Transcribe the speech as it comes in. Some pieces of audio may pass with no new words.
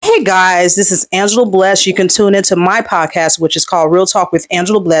Hey guys, this is Angela Bless. You can tune into my podcast, which is called Real Talk with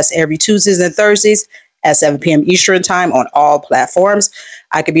Angela Bless, every Tuesdays and Thursdays at 7 p.m. Eastern Time on all platforms.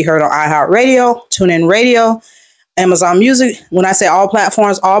 I can be heard on iHeartRadio, TuneIn Radio, Amazon Music. When I say all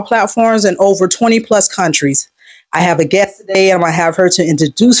platforms in over 20 plus countries. I have a guest today, and I'm going to have her to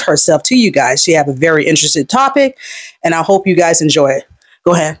introduce herself to you guys. She have a very interesting topic, and I hope you guys enjoy it.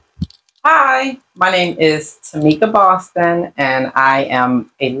 Go ahead. Hi, my name is Tameca Boston, and I am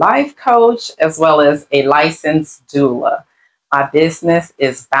a life coach as well as a licensed doula. My business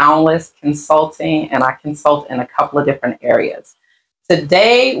is Boundless Consulting, and I consult in a couple of different areas.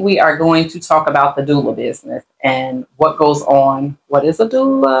 Today, we are going to talk about the doula business and what goes on, what is a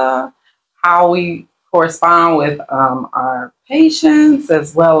doula, how we correspond with our patients,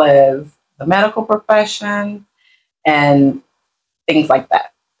 as well as the medical profession, and things like that.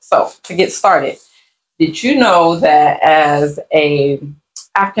 So to get started, did you know that as a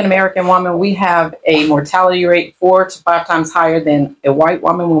African American woman, we have a mortality rate 4 to 5 times higher than a white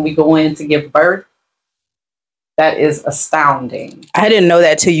woman when we go in to give birth? That is astounding. I didn't know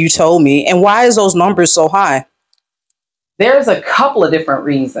that till you told me. And why is those numbers so high? There's a couple of different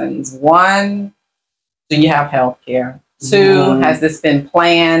reasons. One, do you have health care? Two, has this been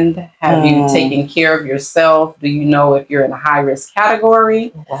planned? Have you taken care of yourself? Do you know if you're in a high-risk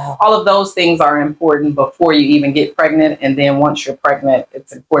category? Wow. All of those things are important before you even get pregnant. And then once you're pregnant,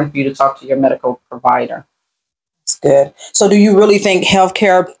 it's important for you to talk to your medical provider. That's good. So do you really think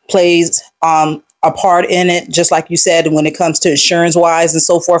healthcare plays a part in it, just like you said, when it comes to insurance-wise and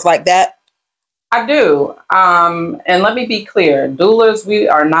so forth like that? I do. And let me be clear. Doulas, we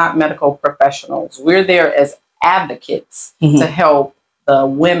are not medical professionals. We're there as advocates to help the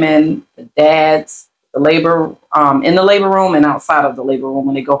women, the dads, the labor in the labor room and outside of the labor room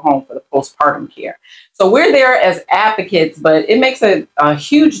when they go home for the postpartum care. So we're there as advocates, but it makes a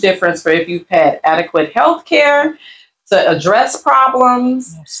huge difference for if you've had adequate health care to address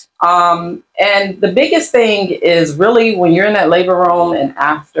problems. Yes. And the biggest thing is really when you're in that labor room and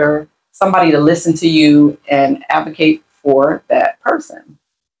after, somebody to listen to you and advocate for that person.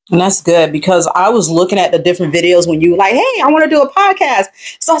 And that's good, because I was looking at the different videos when you were like, hey, I want to do a podcast.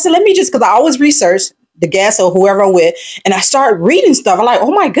 So I said, let me just, because I always research the guest or whoever I'm with, and I start reading stuff. I'm like,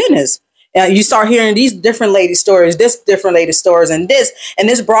 oh my goodness. You start hearing these different lady stories, this different lady stories, and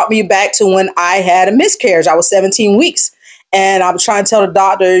this brought me back to when I had a miscarriage. I was 17 weeks. And I was trying to tell the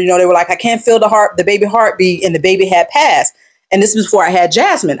doctor, they were like, I can't feel the baby heartbeat, and the baby had passed. And this was before I had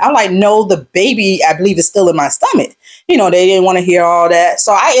Jasmine. I'm like, no, the baby, I believe, is still in my stomach. They didn't want to hear all that.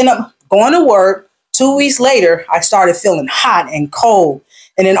 So I ended up going to work. 2 weeks later, I started feeling hot and cold.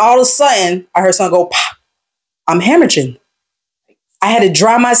 And then all of a sudden, I heard something go, pop, I'm hemorrhaging. I had to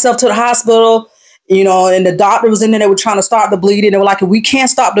drive myself to the hospital, and the doctor was in there. They were trying to stop the bleeding. They were like, if we can't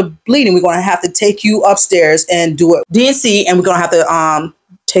stop the bleeding, we're going to have to take you upstairs and do a DNC, and we're going to have to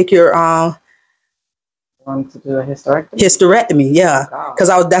take your to do a hysterectomy? Hysterectomy, yeah. Because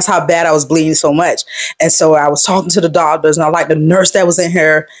that's how bad I was bleeding so much. And so I was talking to the doctors, and I like the nurse that was in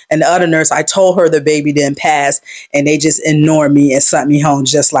here and the other nurse, I told her the baby didn't pass, and they just ignored me and sent me home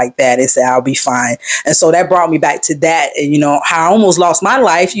just like that. They said, I'll be fine. And so that brought me back to that, and, how I almost lost my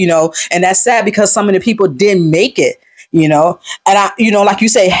life, and that's sad because some of the people didn't make it. And I, like you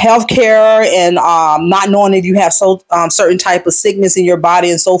say, healthcare and not knowing if you have certain type of sickness in your body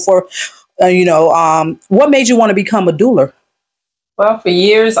and so forth. What made you want to become a doula? Well, for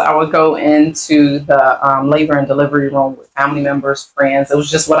years, I would go into the labor and delivery room with family members, friends. It was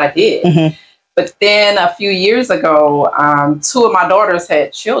just what I did. Mm-hmm. But then a few years ago, 2 of my daughters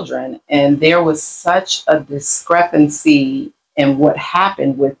had children, and there was such a discrepancy in what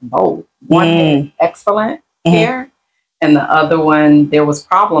happened with both. One had excellent care, and the other one, there was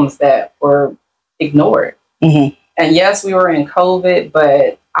problems that were ignored. Mm-hmm. And yes, we were in COVID,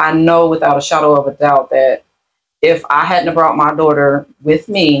 but I know without a shadow of a doubt that if I hadn't brought my daughter with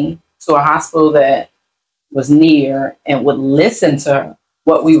me to a hospital that was near and would listen to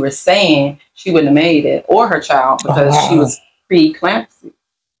what we were saying, she wouldn't have made it, or her child, because she was pre-eclamptic,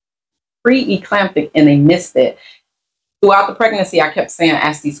 and they missed it. Throughout the pregnancy, I kept saying,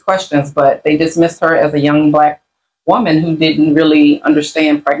 ask these questions, but they dismissed her as a young Black woman who didn't really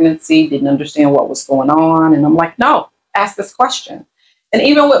understand pregnancy, didn't understand what was going on. And I'm like, no, ask this question. And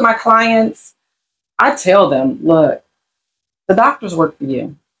even with my clients, I tell them, look, the doctors work for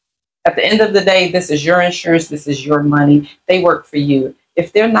you. At the end of the day, this is your insurance. This is your money. They work for you.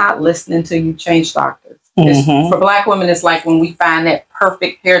 If they're not listening to you, change doctors. For Black women, it's like when we find that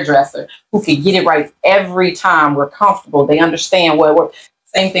perfect hairdresser who can get it right every time. We're comfortable. They understand what works.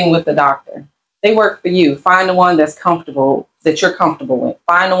 Same thing with the doctor. They work for you. Find the one that's comfortable that you're comfortable with.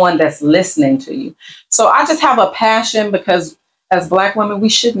 Find the one that's listening to you. So I just have a passion because as Black women, we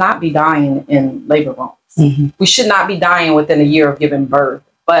should not be dying in labor rooms. Mm-hmm. We should not be dying within a year of giving birth.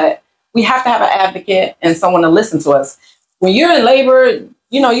 But we have to have an advocate and someone to listen to us. When you're in labor,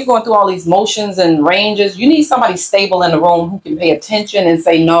 you're going through all these motions and ranges. You need somebody stable in the room who can pay attention and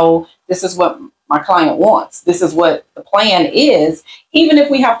say, no, this is what my client wants. This is what the plan is, even if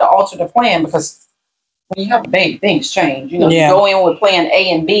we have to alter the plan, because when you have a baby, things change. You go in with plan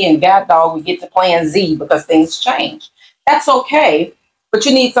A and B, and God dog, we get to plan Z because things change. That's okay. But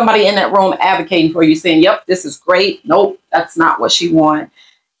you need somebody in that room advocating for you, saying, yep, this is great. Nope, that's not what she wants.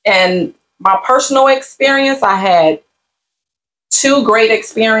 And my personal experience, I had 2 great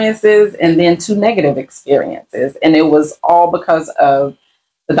experiences and then 2 negative experiences. And it was all because of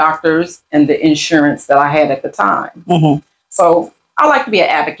the doctors and the insurance that I had at the time. Mm-hmm. So I like to be an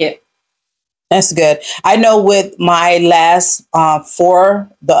advocate. That's good. I know with my last 4,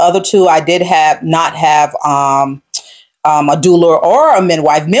 the other 2, I did not have a doula or a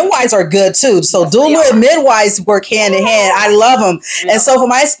midwife. Midwives are good too. So yes, doula and midwives work hand in hand. I love them. Yeah. And so from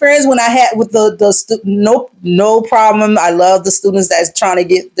my experience, when I had with no problem. I love the students that's trying to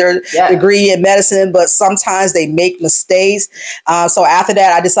get their degree in medicine, but sometimes they make mistakes. So after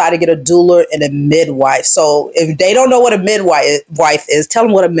that, I decided to get a doula and a midwife. So if they don't know what a midwife is, tell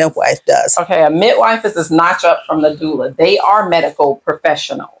them what a midwife does. Okay. A midwife is this notch up from the doula. They are medical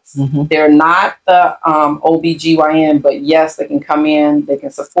professionals. Mm-hmm. They're not the OBGYN, but yes, they can come in, they can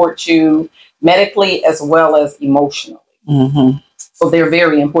support you medically as well as emotionally. Mm-hmm. So they're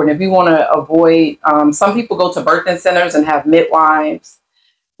very important. If you want to avoid, some people go to birthing centers and have midwives,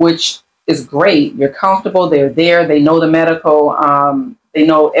 which is great. You're comfortable, they're there, they know the medical, they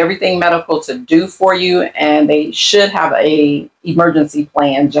know everything medical to do for you, and they should have a emergency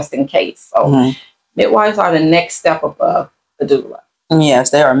plan just in case. So midwives are the next step above the doula. Yes,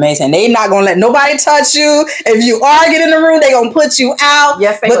 they're amazing. They're not going to let nobody touch you. If you argue in the room, they're going to put you out.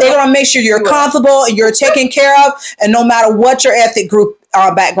 Yes, but they're going to make sure you're comfortable and you're taken care of. And no matter what your ethnic group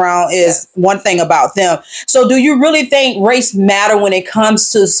background is, one thing about them. So do you really think race matter when it comes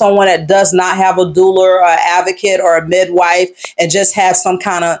to someone that does not have a doula or an advocate or a midwife and just have some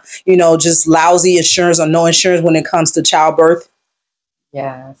kind of, just lousy insurance or no insurance when it comes to childbirth?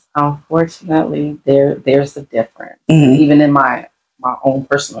 Yes, unfortunately, there's a difference. Mm-hmm. Even in my own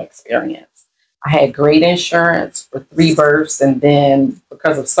personal experience. I had great insurance for 3 births, and then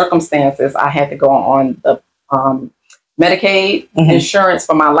because of circumstances, I had to go on the Medicaid insurance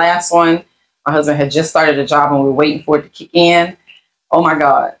for my last one. My husband had just started a job and we were waiting for it to kick in. Oh my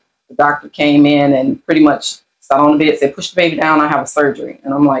God. The doctor came in and pretty much sat on the bed, said, push the baby down, I have a surgery.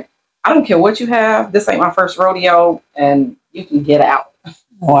 And I'm like, I don't care what you have. This ain't my first rodeo and you can get out.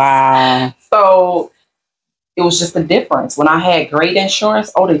 Wow. So it was just a difference. When I had great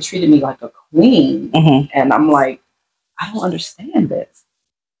insurance, they treated me like a queen. Mm-hmm. And I'm like, I don't understand this.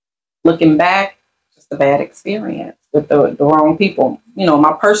 Looking back, just a bad experience with the wrong people.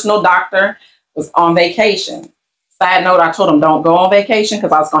 My personal doctor was on vacation. Side note, I told him don't go on vacation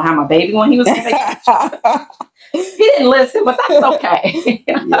because I was going to have my baby when he was on vacation. He didn't listen, but that's okay.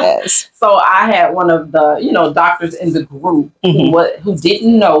 Yes. So I had one of the, doctors in the group who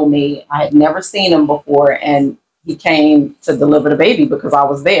didn't know me. I had never seen him before. And he came to deliver the baby because I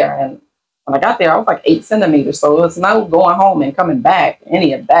was there. And when I got there, I was like 8 centimeters. So it was no going home and coming back,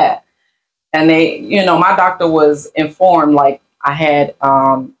 any of that. And they, my doctor was informed like I had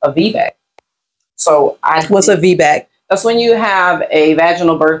a VBAC. So what's a VBAC? That's when you have a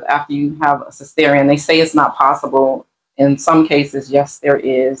vaginal birth after you have a cesarean. They say it's not possible. In some cases, yes, there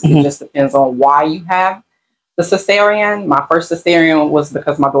is. Mm-hmm. It just depends on why you have the cesarean. My first cesarean was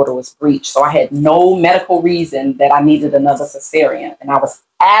because my daughter was breached. So I had no medical reason that I needed another cesarean. And I was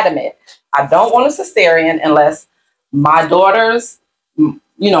adamant. I don't want a cesarean unless my daughter's,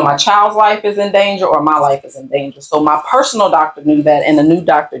 my child's life is in danger or my life is in danger. So my personal doctor knew that and the new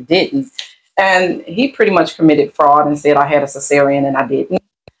doctor didn't. And he pretty much committed fraud and said I had a cesarean and I didn't.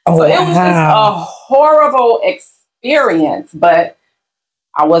 Oh, so it was just a horrible experience, but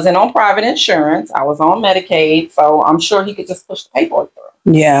I wasn't on private insurance. I was on Medicaid. So I'm sure he could just push the paperwork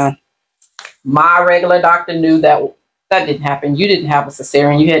through. Yeah. My regular doctor knew that didn't happen. You didn't have a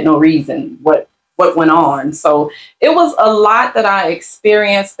cesarean. You had no reason what went on. So it was a lot that I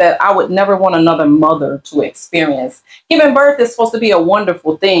experienced that I would never want another mother to experience. Giving birth is supposed to be a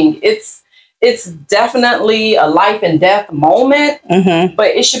wonderful thing. It's definitely a life and death moment, but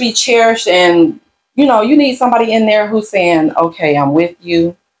it should be cherished. And, you need somebody in there who's saying, okay, I'm with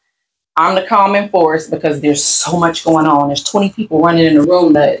you. I'm the calming force because there's so much going on. There's 20 people running in the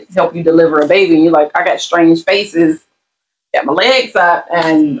room to help you deliver a baby. And you're like, I got strange faces. got my legs up,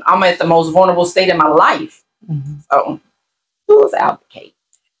 and I'm at the most vulnerable state in my life. So, doulas advocate.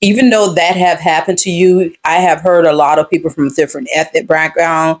 Even though that have happened to you, I have heard a lot of people from different ethnic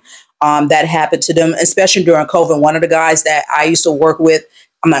background that happened to them, especially during COVID. One of the guys that I used to work with,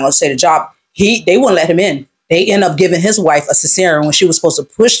 I'm not going to say the job, they wouldn't let him in. They end up giving his wife a cesarean when she was supposed to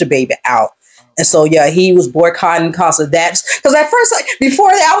push the baby out. And so, yeah, he was boycotting because of that. Because at first, like, before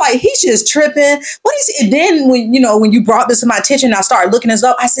that, I'm like, he's just tripping. What is it? Then when you brought this to my attention, I started looking this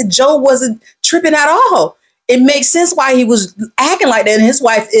up. I said, Joe wasn't tripping at all. It makes sense why he was acting like that. And his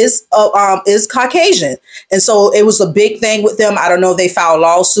wife is Caucasian. And so it was a big thing with them. I don't know if they filed a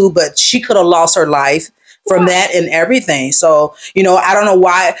lawsuit, but she could have lost her life from that and everything. So, I don't know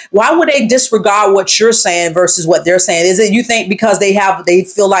why would they disregard what you're saying versus what they're saying? Is it, you think, because they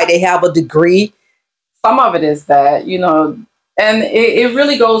feel like they have a degree? Some of it is that, and it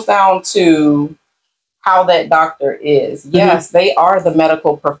really goes down to how that doctor is. Yes, they are the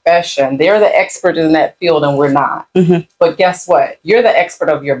medical profession. They're the expert in that field and we're not. But guess what? You're the expert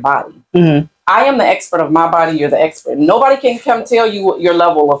of your body. I am the expert of my body. You're the expert. Nobody can come tell you what your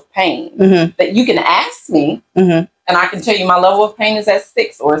level of pain. That you can ask me and I can tell you my level of pain is at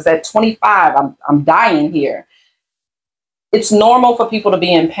 6 or is at 25. I'm dying here. It's normal for people to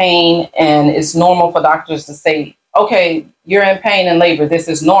be in pain, and it's normal for doctors to say, okay, you're in pain and labor, this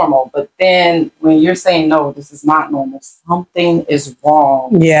is normal. But then when you're saying, no, this is not normal, something is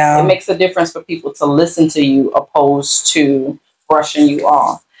wrong. Yeah. It makes a difference for people to listen to you opposed to brushing you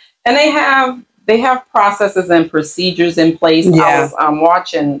off. And they have processes and procedures in place. Yeah. I was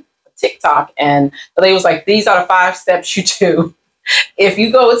watching TikTok, and they was like, these are the 5 steps you do. If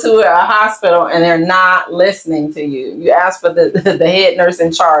you go to a hospital and they're not listening to you, you ask for the head nurse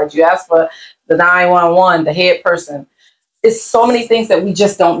in charge, you ask for the 911, the head person. It's so many things that we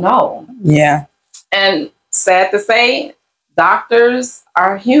just don't know. Yeah. And sad to say, doctors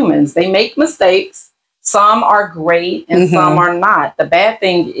are humans. They make mistakes. Some are great and some are not. The bad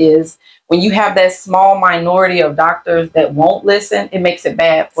thing is when you have that small minority of doctors that won't listen, it makes it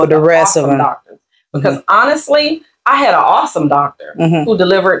bad for the rest of them. Doctors. Because honestly, I had an awesome doctor who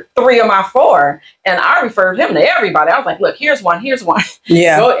delivered 3 of my 4, and I referred him to everybody. I was like, look, here's one.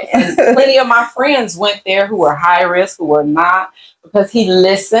 Yeah. And plenty of my friends went there who were high risk, who were not, because he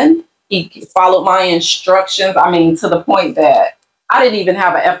listened. He followed my instructions. I mean, to the point that I didn't even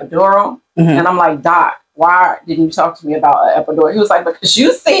have an epidural. And I'm like, Doc, why didn't you talk to me about an epidural? He was like, because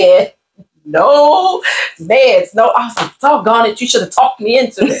you said no meds. No, I was like, doggone it, you should have talked me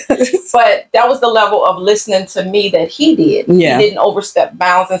into it. But that was the level of listening to me that he did. Yeah. He didn't overstep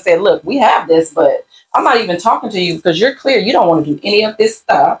bounds and say, look, we have this, but I'm not even talking to you because you're clear. You don't want to do any of this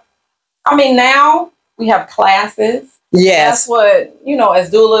stuff. I mean, now we have classes. Yes. That's what,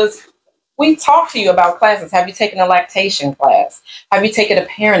 as doulas, we talk to you about classes. Have you taken a lactation class? Have you taken a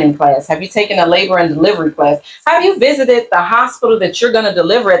parenting class? Have you taken a labor and delivery class? Have you visited the hospital that you're going to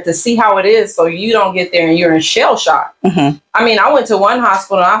deliver at to see how it is so you don't get there and you're in shell shock? I mean, I went to one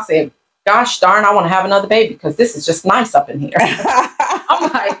hospital and I said, gosh darn, I want to have another baby because this is just nice up in here.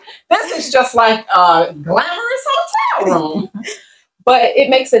 I'm like, this is just like a glamorous hotel room. But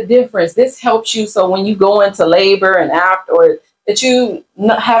it makes a difference. This helps you so when you go into labor and afterwards, that you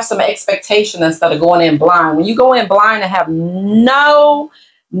have some expectation instead of going in blind. When you go in blind and have no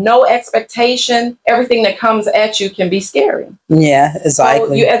expectation, everything that comes at you can be scary. Yeah, exactly.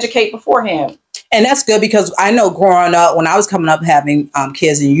 So you educate beforehand. And that's good because I know growing up, when I was coming up having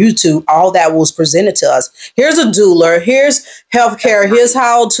kids in YouTube, all that was presented to us. Here's a doula, here's healthcare, here's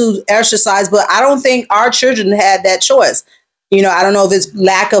how to exercise. But I don't think our children had that choice. I don't know if it's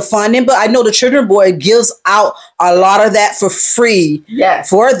lack of funding, but I know the Children's Board gives out a lot of that for free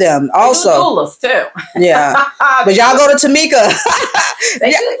for them also. Doulas too. Yeah. But y'all go to Tameca. Go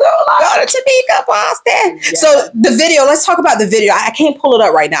to Tameca, Boston. Yeah. So the video, let's talk about the video. I can't pull it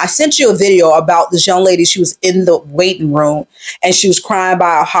up right now. I sent you a video about this young lady. She was in the waiting room and she was crying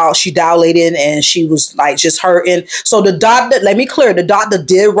about how she dilated and she was like just hurting. So the doctor, let me clear, the doctor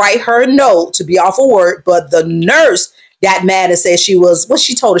did write her a note to be off of work, but the nurse got mad and said she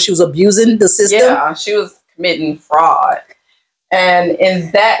told her she was abusing the system. Yeah, she was committing fraud. And in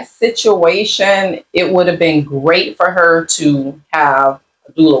that situation, it would have been great for her to have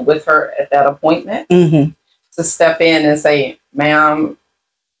a doula with her at that appointment to step in and say, ma'am,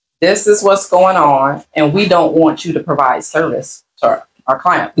 this is what's going on, and we don't want you to provide service to our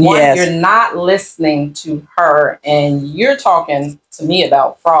client. One, you're not listening to her, and you're talking to me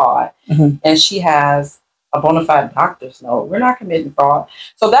about fraud, and she has a bona fide doctor's note. We're not committing fraud.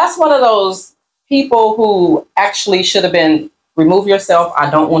 So that's one of those people who actually should have been, remove yourself. I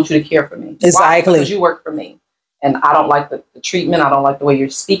don't want you to care for me. Exactly. Why? Because you work for me. and I don't like the treatment. I don't like the way you're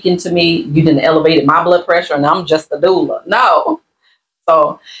speaking to me. You didn't elevate my blood pressure, and I'm just a doula. No.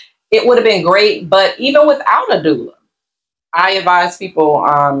 So it would have been great, but even without a doula, I advise people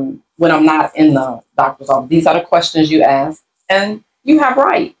when I'm not in the doctor's office, these are the questions you ask, and you have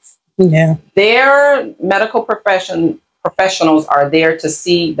rights. Yeah. Their medical professionals are there to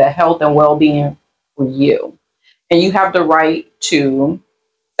see the health and well-being for you. And you have the right to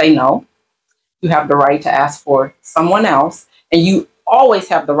say no. You have the right to ask for someone else. And you always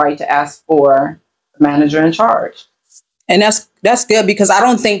have the right to ask for the manager in charge. And that's good, because I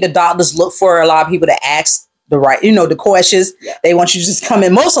don't think the doctors look for a lot of people to ask the right, the questions. Yeah. They want you to just come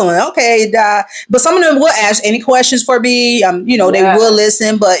in. Most of them, okay, but some of them will ask any questions for me. They will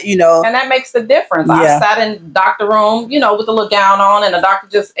listen, but And that makes the difference. Yeah. I sat in the doctor room, with a little gown on, and the doctor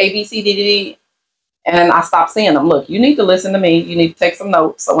just A, B, C, D, D, D. And I stopped seeing them. Look, you need to listen to me. You need to take some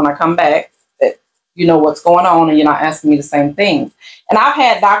notes. So when I come back, that you know what's going on and you're not asking me the same things. And I've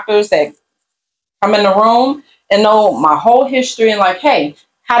had doctors that come in the room and know my whole history and like, hey,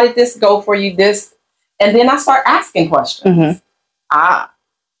 how did this go for you? This, and then I start asking questions. Mm-hmm.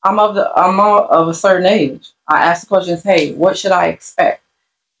 I'm of a certain age. I ask the questions, hey, what should I expect?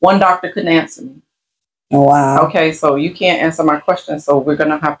 One doctor couldn't answer me. Oh, wow. Okay, so you can't answer my question, so we're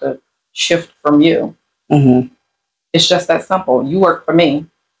gonna have to shift from you. Mm-hmm. It's just that simple. You work for me.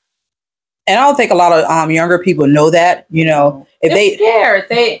 And I don't think a lot of younger people know that. If They're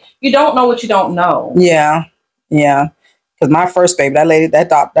scared. You don't know what you don't know. Yeah. Because my first baby, that lady,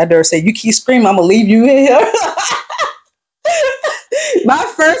 that nurse said, "You keep screaming, I'm gonna leave you in here." My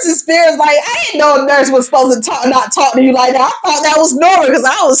first experience, like, I didn't know a nurse was supposed to not talk to you like that. I thought that was normal because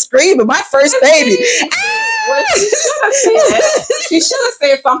I was screaming. My first baby. Well, she should have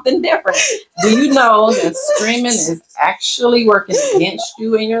said something different. Do you know that screaming is actually working against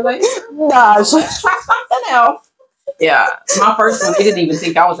you in your labor? Nah, let's try something else. Yeah, my first one, they didn't even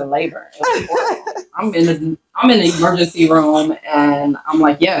think I was in labor. I'm in the emergency room, and I'm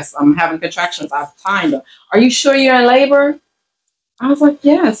like, yes, I'm having contractions. I've timed them. Are you sure you're in labor? I was like,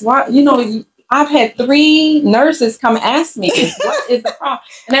 yes. Why? I've had 3 nurses come ask me, what is the problem?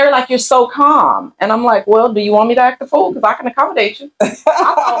 And they were like, you're so calm. And I'm like, well, do you want me to act a fool? Because I can accommodate you. I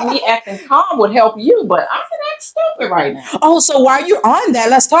thought me acting calm would help you, but I'm going to act stupid right now. Oh, so while you're on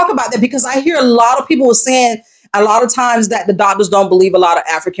that, let's talk about that, because I hear a lot of people saying a lot of times that the doctors don't believe a lot of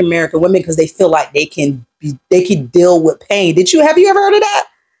African American women because they feel like they can deal with pain. Have you ever heard of that?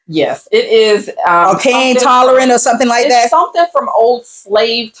 Yes, it is. Pain tolerant or something like that? Something from old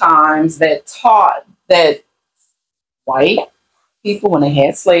slave times that taught that white people, when they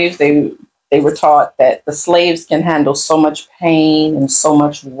had slaves, they were taught that the slaves can handle so much pain and so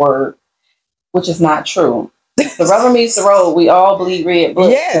much work, which is not true. The rubber meets the road. We all bleed red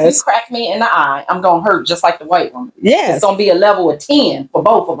blood. Yes. If you crack me in the eye, I'm going to hurt just like the white woman. Yes. It's going to be a level of 10 for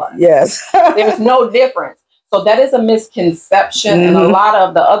both of us. Yes. There's no difference. So that is a misconception. Mm-hmm. And a lot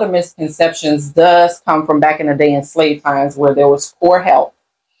of the other misconceptions does come from back in the day in slave times where there was poor health.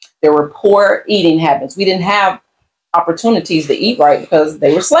 There were poor eating habits. We didn't have opportunities to eat right because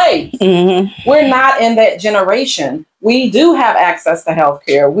they were slaves. Mm-hmm. We're not in that generation. We do have access to health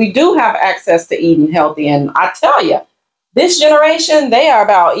care. We do have access to eating healthy. And I tell you, this generation, they are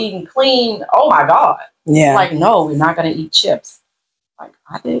about eating clean. Oh, my God. Yeah. Like, no, we're not going to eat chips. Like,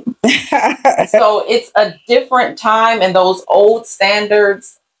 I didn't. So it's a different time, and those old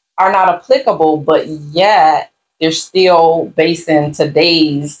standards are not applicable, but yet they're still basing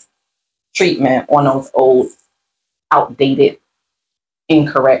today's treatment on those old, outdated,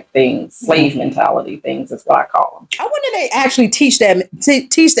 incorrect things, slave mentality things is what I call them. I wonder they actually teach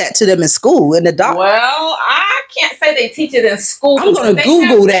that to them in school in the doctor. Well, I can't say they teach it in school. I'm going to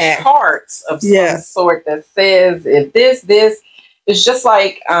Google that. Parts of some sort that says if this. It's just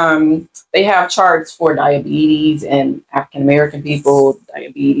like they have charts for diabetes and African American people,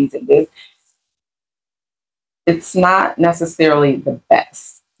 diabetes and this. It's not necessarily the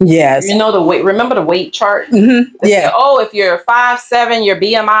best. Yes. The weight. Remember the weight chart? Mm-hmm. Yeah. If you're 5'7", your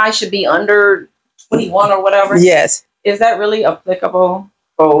BMI should be under 21 or whatever. Yes. Is that really applicable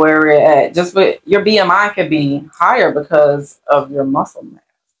for where we're at? Your BMI could be higher because of your muscle mass.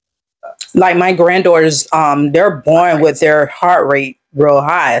 Like my granddaughters, they're born with their heart rate real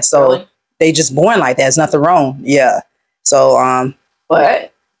high. So they just born like that. There's nothing wrong. Yeah. So,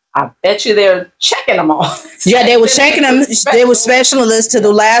 but I bet you they're checking them all. Yeah, they were checking them. They were specialists to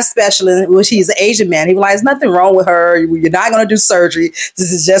the last specialist, which he's an Asian man. He was like, there's nothing wrong with her. You're not going to do surgery.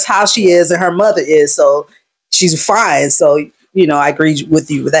 This is just how she is and her mother is. So she's fine. So I agree with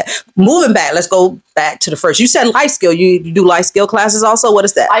you with that. Moving back, let's go back to the first. You said life skill. You do life skill classes also. What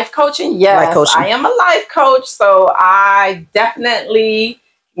is that? Life coaching. Yes, Life coaching. I am a life coach, so I definitely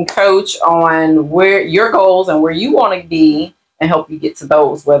can coach on where your goals and where you want to be and help you get to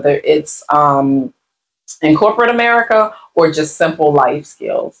those, whether it's in corporate America or just simple life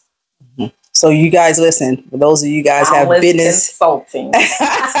skills. So you guys listen. For those of you guys have business consulting,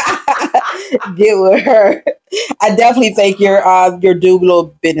 get with her. I definitely think your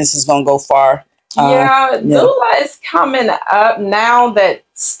doula business is gonna go far. Doula is coming up now that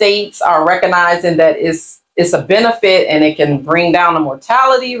states are recognizing that it's a benefit and it can bring down the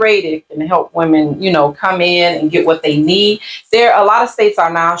mortality rate. It can help women, come in and get what they need. A lot of states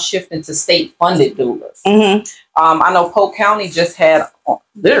are now shifting to state-funded doulas. Mm-hmm. I know Polk County just had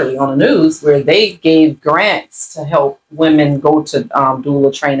literally on the news where they gave grants to help women go to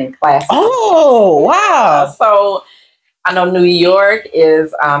doula training classes. Oh, wow. So I know New York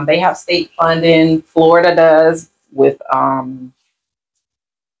is, they have state funding. Florida does with,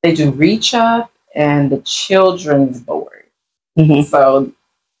 they do Reach Up and the Children's Board. Mm-hmm. So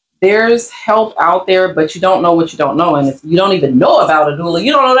there's help out there, but you don't know what you don't know. And if you don't even know about a doula,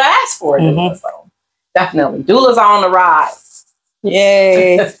 you don't know to ask for a doula. So definitely, doulas are on the rise.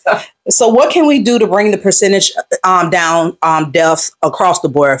 Yay. So what can we do to bring the percentage down deaths across the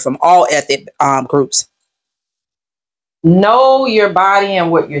board from all ethnic groups? Know your body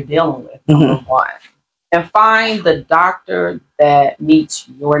and what you're dealing with, number one. And find the doctor that meets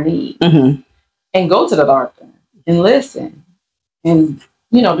your need. And go to the doctor and listen. And,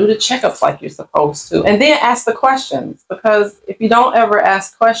 do the checkups like you're supposed to. And then ask the questions. Because if you don't ever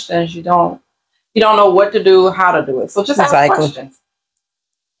ask questions, you don't know what to do, how to do it. So just ask questions.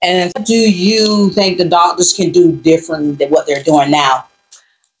 And do you think the doctors can do different than what they're doing now?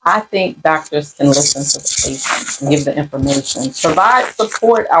 I think doctors can listen to the patients and give the information. Provide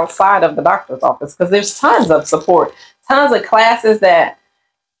support outside of the doctor's office because there's tons of support, tons of classes that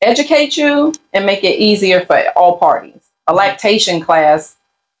educate you and make it easier for all parties. A lactation class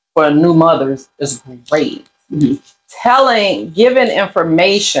for new mothers is great. Giving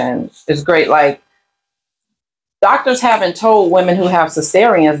information is great. Like doctors haven't told women who have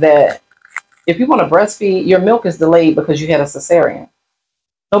cesareans that if you want to breastfeed, your milk is delayed because you had a cesarean.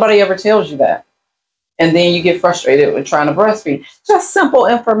 Nobody ever tells you that. And then you get frustrated with trying to breastfeed. Just simple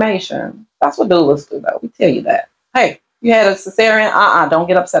information. That's what doulas do, though. We tell you that. Hey, you had a cesarean? Don't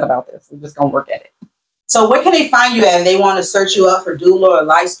get upset about this. We're just going to work at it. So where can they find you at? They want to search you up for doula or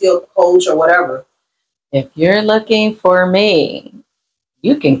life skill coach or whatever. If you're looking for me,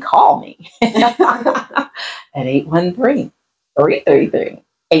 you can call me at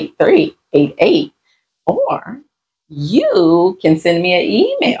 813-333-8388. Or you can send me an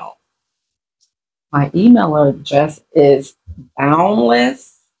email. My email address is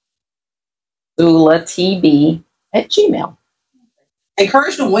boundlessdoulatb@gmail.com.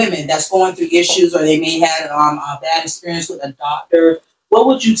 Encourage the women that's going through issues or they may have a bad experience with a doctor. What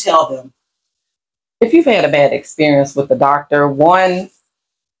would you tell them? If you've had a bad experience with the doctor, one,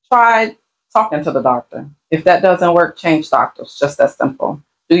 try talking to the doctor. If that doesn't work, change doctors. Just that simple.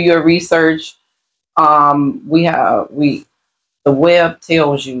 Do your research. The web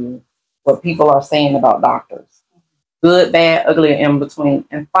tells you what people are saying about doctors. Good, bad, ugly, or in between.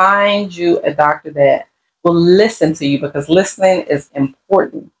 And find you a doctor that will listen to you because listening is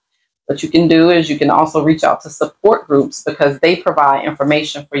important. What you can do is you can also reach out to support groups because they provide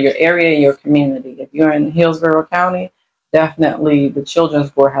information for your area and your community. If you're in Hillsborough County, definitely the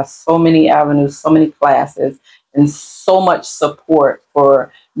Children's Board has so many avenues, so many classes, and so much support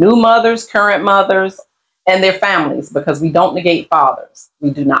for new mothers, current mothers, and their families because we don't negate fathers.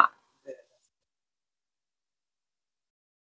 We do not.